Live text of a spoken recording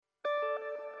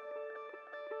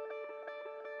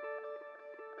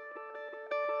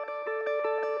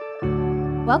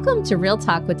Welcome to Real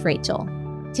Talk with Rachel.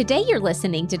 Today you're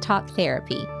listening to Talk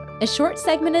Therapy, a short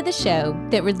segment of the show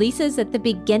that releases at the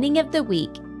beginning of the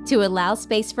week to allow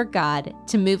space for God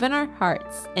to move in our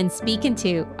hearts and speak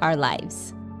into our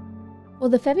lives.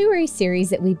 Well, the February series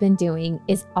that we've been doing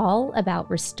is all about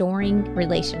restoring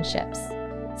relationships.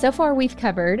 So far, we've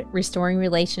covered restoring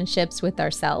relationships with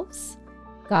ourselves,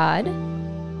 God,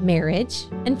 marriage,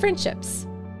 and friendships.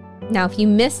 Now, if you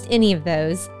missed any of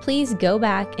those, please go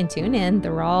back and tune in.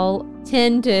 They're all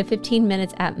 10 to 15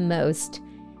 minutes at most.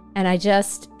 And I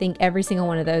just think every single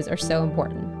one of those are so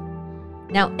important.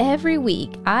 Now, every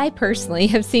week, I personally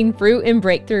have seen fruit and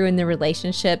breakthrough in the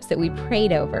relationships that we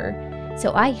prayed over.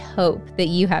 So I hope that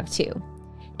you have too.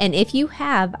 And if you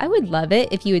have, I would love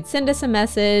it if you would send us a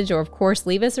message or, of course,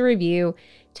 leave us a review.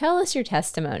 Tell us your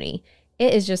testimony.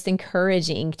 It is just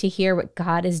encouraging to hear what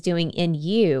God is doing in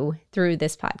you through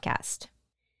this podcast.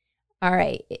 All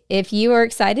right, if you are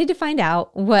excited to find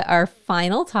out what our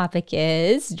final topic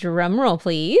is, drum roll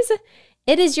please,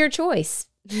 it is your choice.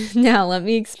 Now, let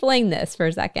me explain this for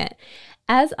a second.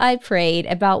 As I prayed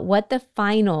about what the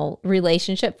final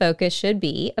relationship focus should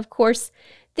be, of course,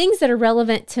 things that are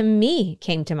relevant to me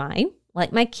came to mind,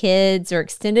 like my kids or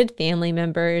extended family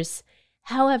members.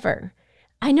 However,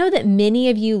 I know that many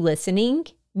of you listening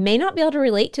may not be able to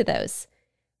relate to those.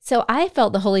 So I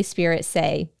felt the Holy Spirit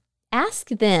say, ask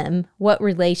them what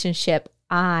relationship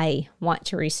I want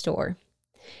to restore.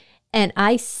 And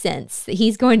I sense that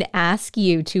He's going to ask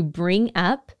you to bring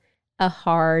up a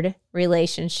hard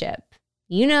relationship.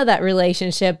 You know that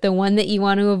relationship, the one that you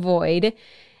want to avoid.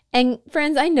 And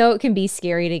friends, I know it can be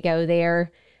scary to go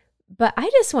there. But I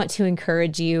just want to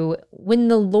encourage you, when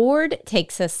the Lord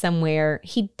takes us somewhere,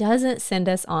 He doesn't send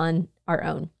us on our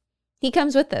own. He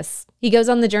comes with us. He goes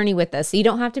on the journey with us. So you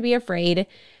don't have to be afraid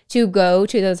to go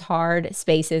to those hard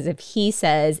spaces if He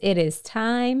says it is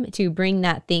time to bring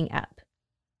that thing up.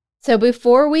 So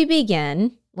before we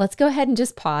begin, let's go ahead and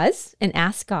just pause and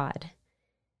ask God,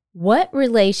 what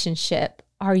relationship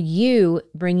are you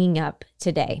bringing up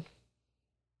today?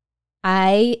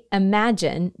 I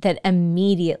imagine that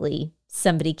immediately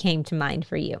somebody came to mind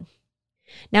for you.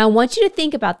 Now, I want you to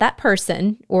think about that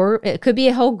person, or it could be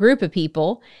a whole group of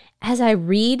people, as I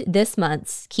read this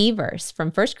month's key verse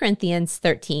from 1 Corinthians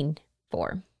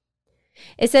 13:4.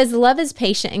 It says, "Love is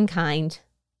patient and kind.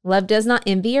 Love does not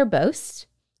envy or boast.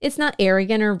 It's not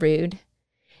arrogant or rude.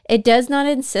 It does not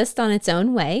insist on its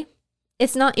own way.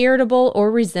 It's not irritable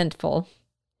or resentful.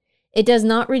 It does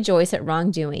not rejoice at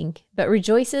wrongdoing, but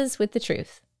rejoices with the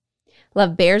truth.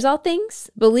 Love bears all things,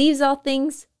 believes all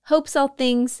things, hopes all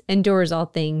things, endures all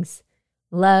things.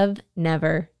 Love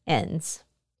never ends."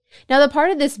 Now, the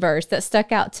part of this verse that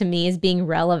stuck out to me as being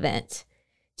relevant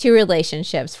to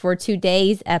relationships for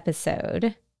today's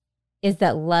episode is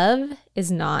that love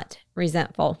is not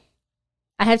resentful.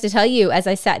 I have to tell you, as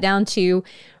I sat down to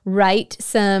write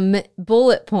some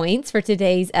bullet points for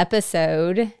today's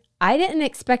episode, I didn't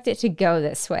expect it to go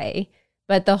this way,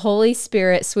 but the Holy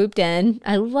Spirit swooped in.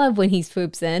 I love when He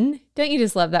swoops in. Don't you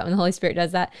just love that when the Holy Spirit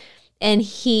does that? And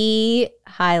He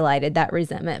highlighted that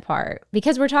resentment part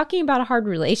because we're talking about a hard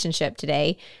relationship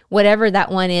today, whatever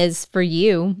that one is for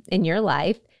you in your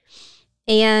life.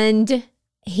 And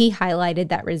He highlighted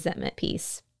that resentment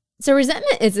piece. So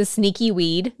resentment is a sneaky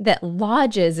weed that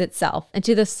lodges itself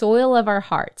into the soil of our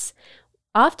hearts,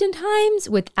 oftentimes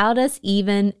without us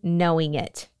even knowing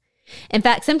it. In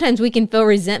fact, sometimes we can feel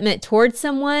resentment towards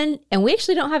someone and we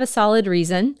actually don't have a solid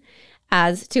reason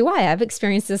as to why. I've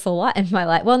experienced this a lot in my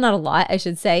life. Well, not a lot, I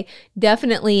should say.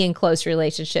 Definitely in close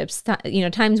relationships.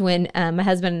 Times when my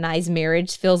husband and I's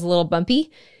marriage feels a little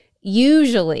bumpy.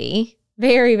 Usually,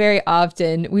 very, very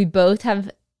often, we both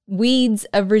have weeds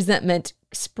of resentment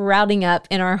sprouting up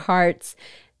in our hearts.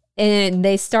 And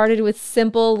they started with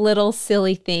simple little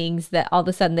silly things that all of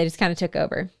a sudden they just kind of took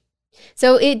over.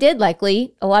 So it did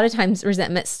likely, a lot of times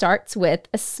resentment starts with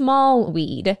a small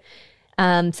weed,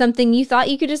 something you thought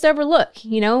you could just overlook.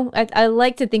 I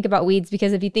like to think about weeds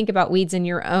because if you think about weeds in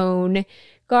your own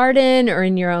garden or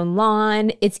in your own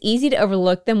lawn, it's easy to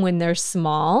overlook them when they're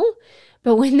small.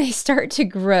 But when they start to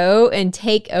grow and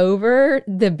take over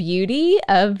the beauty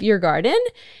of your garden,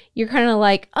 you're kind of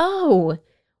like, oh,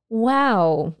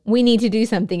 wow, we need to do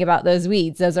something about those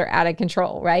weeds. Those are out of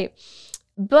control, right?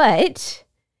 But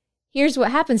here's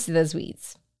what happens to those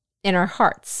weeds in our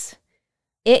hearts.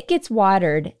 It gets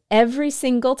watered every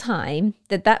single time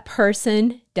that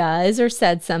person does or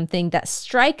said something that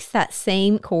strikes that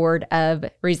same chord of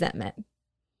resentment.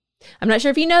 I'm not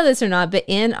sure if you know this or not, but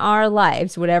in our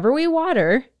lives, whatever we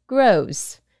water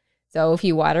grows. So if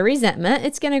you water resentment,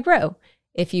 it's going to grow.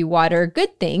 If you water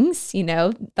good things,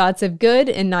 thoughts of good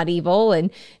and not evil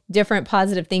and different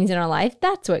positive things in our life,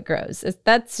 that's what grows.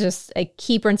 That's just a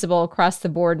key principle across the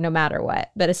board, no matter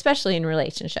what, but especially in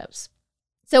relationships.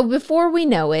 So before we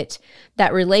know it,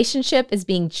 that relationship is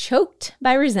being choked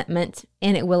by resentment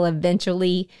and it will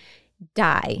eventually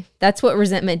die. That's what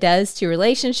resentment does to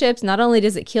relationships. Not only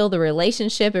does it kill the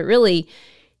relationship, it really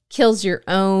kills your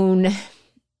own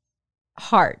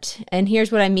heart. And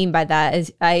here's what I mean by that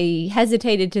is I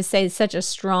hesitated to say such a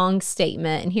strong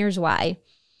statement, and here's why.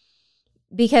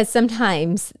 Because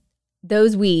sometimes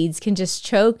those weeds can just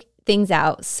choke things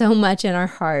out so much in our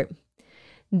heart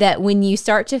that when you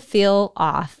start to feel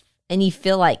off and you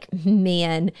feel like,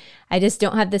 man, I just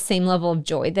don't have the same level of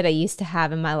joy that I used to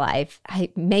have in my life,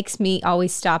 it makes me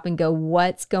always stop and go,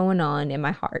 what's going on in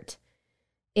my heart?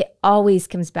 It always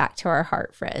comes back to our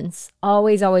heart, friends.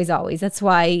 Always, always, always. That's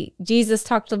why Jesus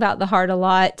talked about the heart a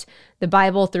lot. The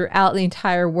Bible throughout the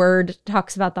entire word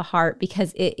talks about the heart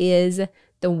because it is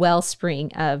the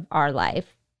wellspring of our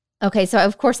life. Okay, so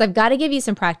of course, I've got to give you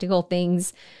some practical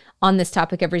things on this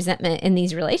topic of resentment in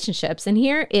these relationships. And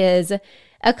here is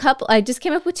a couple. I just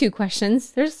came up with 2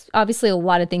 questions. There's obviously a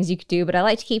lot of things you could do, but I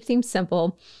like to keep things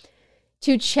simple.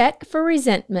 To check for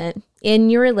resentment in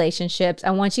your relationships,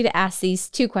 I want you to ask these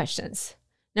 2 questions.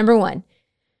 Number 1,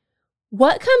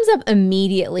 what comes up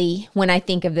immediately when I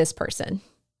think of this person?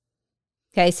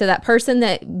 Okay, so that person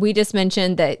that we just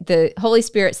mentioned, that the Holy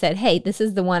Spirit said, hey, this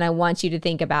is the one I want you to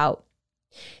think about.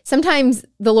 Sometimes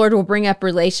the Lord will bring up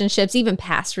relationships, even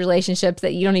past relationships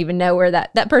that you don't even know where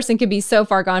that person could be so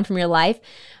far gone from your life.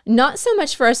 Not so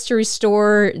much for us to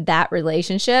restore that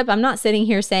relationship. I'm not sitting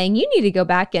here saying you need to go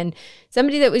back and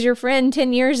somebody that was your friend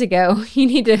 10 years ago, you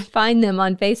need to find them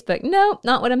on Facebook. No,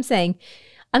 not what I'm saying.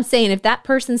 I'm saying if that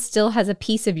person still has a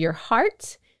piece of your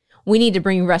heart, we need to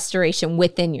bring restoration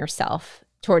within yourself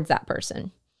towards that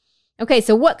person. Okay,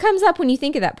 so what comes up when you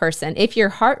think of that person? If your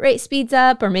heart rate speeds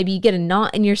up, or maybe you get a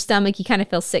knot in your stomach, you kind of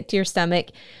feel sick to your stomach,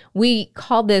 we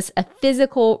call this a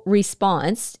physical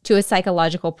response to a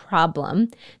psychological problem,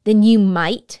 then you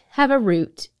might have a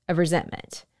root of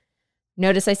resentment.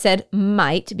 Notice I said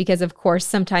might, because of course,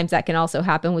 sometimes that can also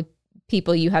happen with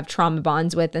people you have trauma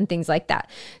bonds with and things like that.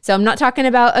 So I'm not talking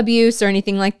about abuse or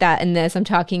anything like that in this. I'm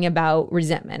talking about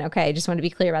resentment, okay? I just want to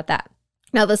be clear about that.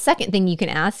 Now, the second thing you can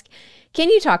ask, can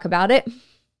you talk about it?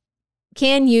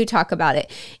 Can you talk about it?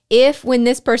 If when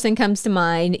this person comes to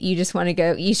mind, you just want to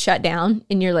go, you shut down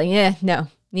and you're like, yeah,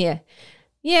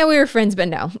 we were friends, but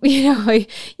no,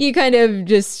 you kind of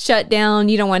just shut down.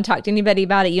 You don't want to talk to anybody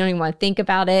about it. You don't even want to think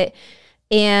about it.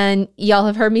 And y'all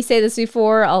have heard me say this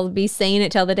before. I'll be saying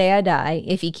it till the day I die.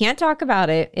 If you can't talk about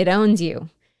it, it owns you.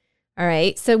 All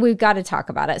right. So we've got to talk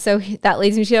about it. So that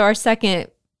leads me to our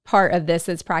second part of this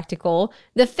that's practical,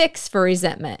 the fix for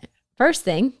resentment. First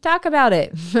thing, talk about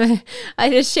it. I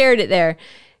just shared it there.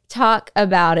 Talk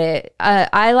about it.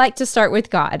 I like to start with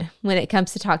God when it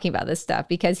comes to talking about this stuff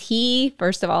because He,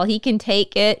 first of all, He can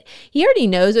take it. He already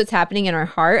knows what's happening in our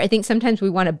heart. I think sometimes we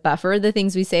want to buffer the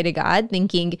things we say to God,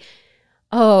 thinking,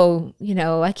 oh,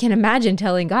 I can't imagine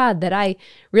telling God that I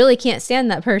really can't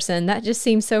stand that person. That just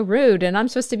seems so rude and I'm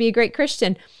supposed to be a great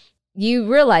Christian.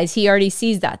 You realize He already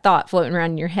sees that thought floating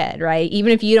around in your head, right?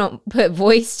 Even if you don't put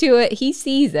voice to it, He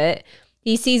sees it.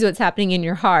 He sees what's happening in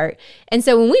your heart. And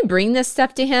so when we bring this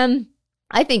stuff to Him,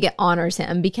 I think it honors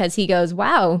Him because He goes,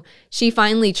 wow, she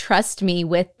finally trusts me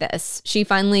with this. She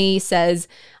finally says,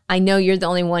 I know you're the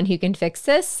only one who can fix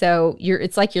this. So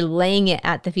it's like you're laying it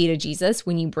at the feet of Jesus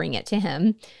when you bring it to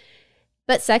Him.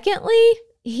 But secondly,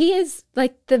 He is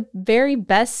like the very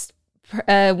best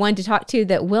one to talk to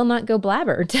that will not go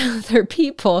blabber to other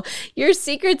people. Your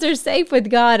secrets are safe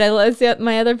with God. That's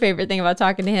my other favorite thing about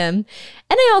talking to Him.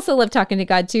 And I also love talking to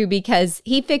God too, because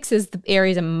He fixes the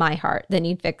areas of my heart that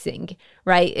need fixing,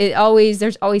 right?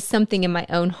 There's always something in my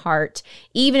own heart.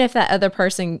 Even if that other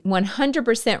person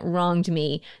 100% wronged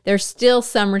me, there's still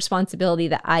some responsibility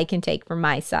that I can take for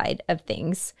my side of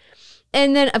things.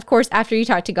 And then, of course, after you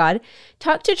talk to God,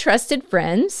 talk to trusted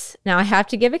friends. Now, I have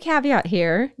to give a caveat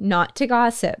here, not to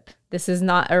gossip. This is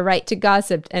not a right to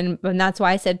gossip. And that's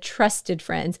why I said trusted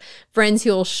friends. Friends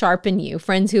who will sharpen you.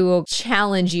 Friends who will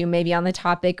challenge you maybe on the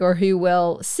topic or who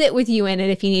will sit with you in it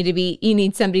if you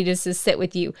need somebody just to sit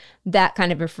with you. That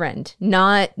kind of a friend,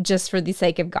 not just for the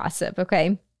sake of gossip,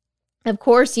 okay? Of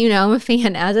course, I'm a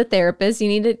fan as a therapist. You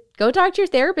need to go talk to your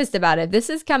therapist about it. If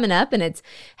this is coming up and it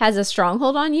has a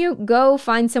stronghold on you, go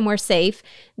find somewhere safe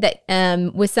that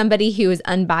with somebody who is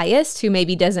unbiased, who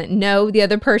maybe doesn't know the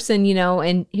other person,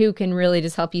 and who can really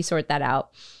just help you sort that out.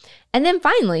 And then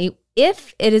finally,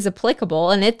 if it is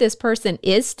applicable and if this person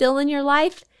is still in your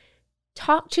life,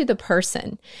 talk to the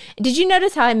person. Did you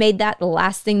notice how I made that the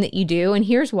last thing that you do? And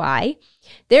here's why.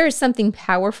 There is something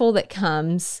powerful that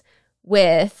comes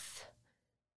with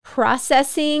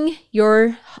processing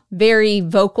your very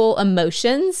vocal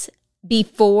emotions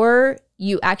before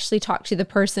you actually talk to the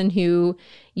person who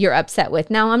you're upset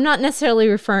with. Now, I'm not necessarily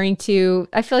referring to,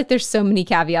 I feel like there's so many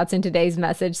caveats in today's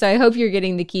message, so I hope you're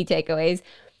getting the key takeaways.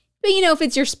 But if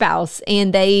it's your spouse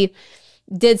and they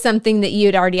did something that you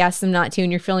had already asked them not to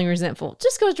and you're feeling resentful,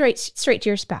 just go straight to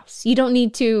your spouse. You don't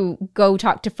need to go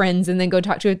talk to friends and then go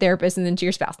talk to a therapist and then to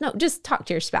your spouse. No, just talk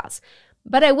to your spouse.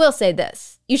 But I will say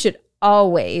this, you should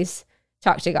always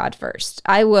talk to God first.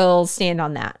 I will stand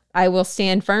on that. I will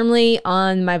stand firmly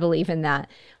on my belief in that.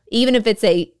 Even if it's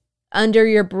under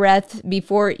your breath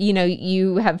before,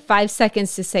 you have 5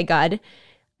 seconds to say, God,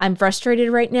 I'm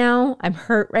frustrated right now. I'm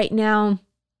hurt right now.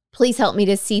 Please help me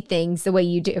to see things the way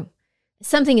you do.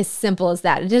 Something as simple as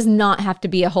that. It does not have to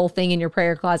be a whole thing in your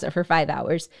prayer closet for 5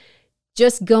 hours.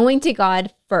 Just going to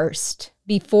God first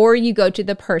before you go to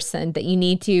the person that you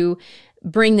need to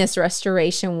bring this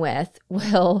restoration with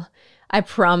will, I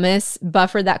promise,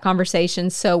 buffer that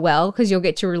conversation so well, because you'll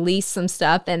get to release some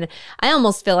stuff. And I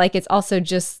almost feel like it's also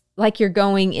just like you're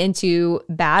going into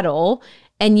battle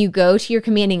and you go to your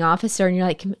commanding officer and you're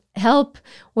like, help,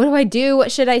 what do I do?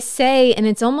 What should I say? And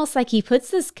it's almost like he puts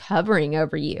this covering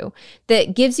over you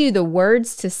that gives you the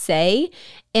words to say,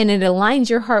 and it aligns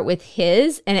your heart with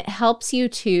his, and it helps you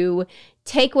to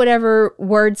take whatever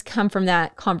words come from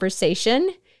that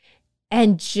conversation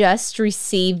and just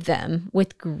receive them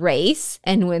with grace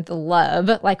and with love,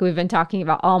 like we've been talking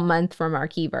about all month from our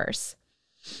key verse.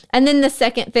 And then the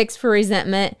second fix for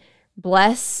resentment,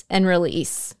 bless and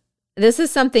release. This is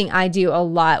something I do a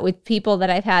lot with people that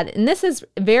I've had. And this is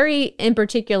very in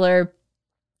particular,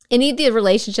 any of the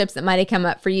relationships that might have come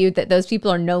up for you that those people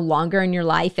are no longer in your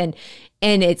life and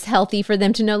it's healthy for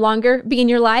them to no longer be in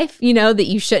your life, that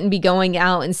you shouldn't be going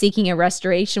out and seeking a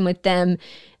restoration with them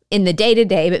in the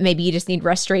day-to-day, but maybe you just need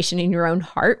restoration in your own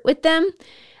heart with them.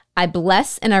 I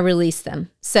bless and I release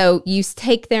them. So you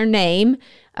take their name.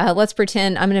 Let's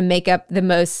pretend I'm going to make up the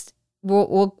most.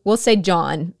 We'll say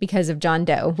John because of John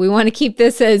Doe. We want to keep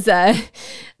this as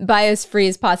bias-free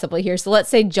as possible here. So let's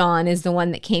say John is the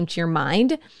one that came to your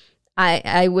mind.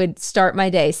 I would start my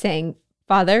day saying,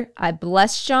 Father, I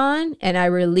bless John and I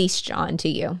release John to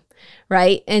you,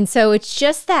 right? And so it's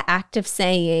just that act of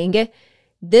saying,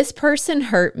 this person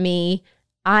hurt me.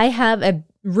 I have a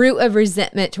root of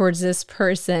resentment towards this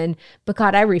person, but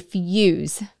God, I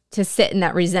refuse to sit in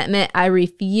that resentment. I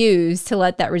refuse to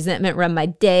let that resentment run my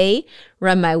day,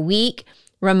 run my week,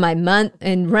 run my month,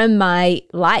 and run my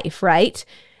life, right?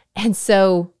 And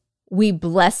so we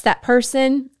bless that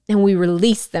person and we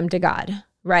release them to God,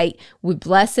 right? We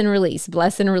bless and release,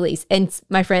 bless and release. And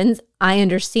my friends, I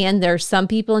understand there are some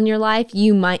people in your life,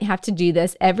 you might have to do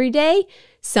this every day,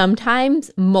 sometimes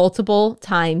multiple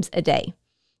times a day.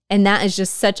 And that is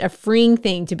just such a freeing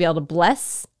thing to be able to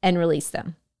bless and release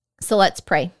them. So let's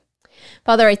pray.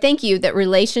 Father, I thank you that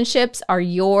relationships are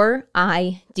your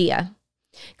idea.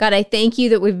 God, I thank you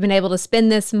that we've been able to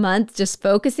spend this month just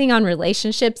focusing on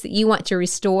relationships that you want to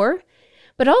restore,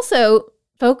 but also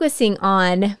focusing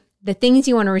on the things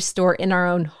you want to restore in our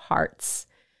own hearts,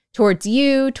 towards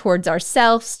you, towards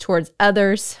ourselves, towards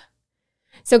others.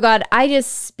 So God, I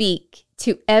just speak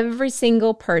to every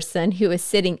single person who is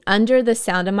sitting under the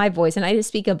sound of my voice, and I just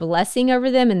speak a blessing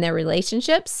over them in their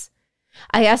relationships.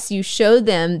 I ask you, show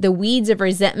them the weeds of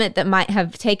resentment that might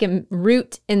have taken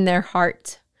root in their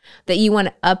heart that you want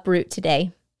to uproot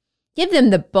today. Give them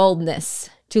the boldness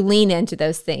to lean into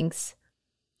those things.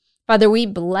 Father, we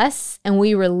bless and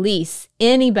we release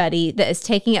anybody that is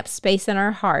taking up space in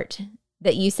our heart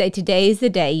that you say today is the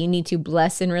day you need to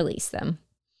bless and release them.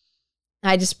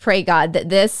 I just pray, God, that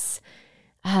this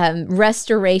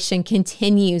restoration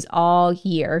continues all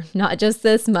year, not just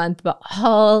this month, but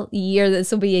all year.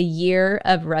 This will be a year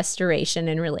of restoration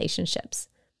in relationships.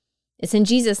 It's in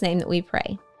Jesus' name that we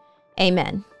pray.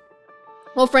 Amen.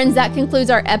 Well, friends, that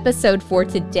concludes our episode for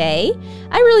today.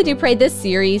 I really do pray this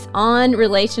series on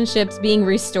relationships being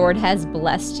restored has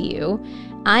blessed you.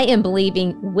 I am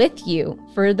believing with you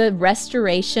for the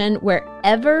restoration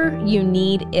wherever you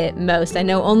need it most. I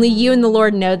know only you and the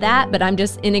Lord know that, but I'm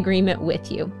just in agreement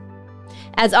with you.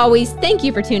 As always, thank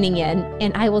you for tuning in,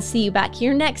 and I will see you back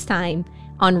here next time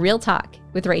on Real Talk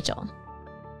with Rachel.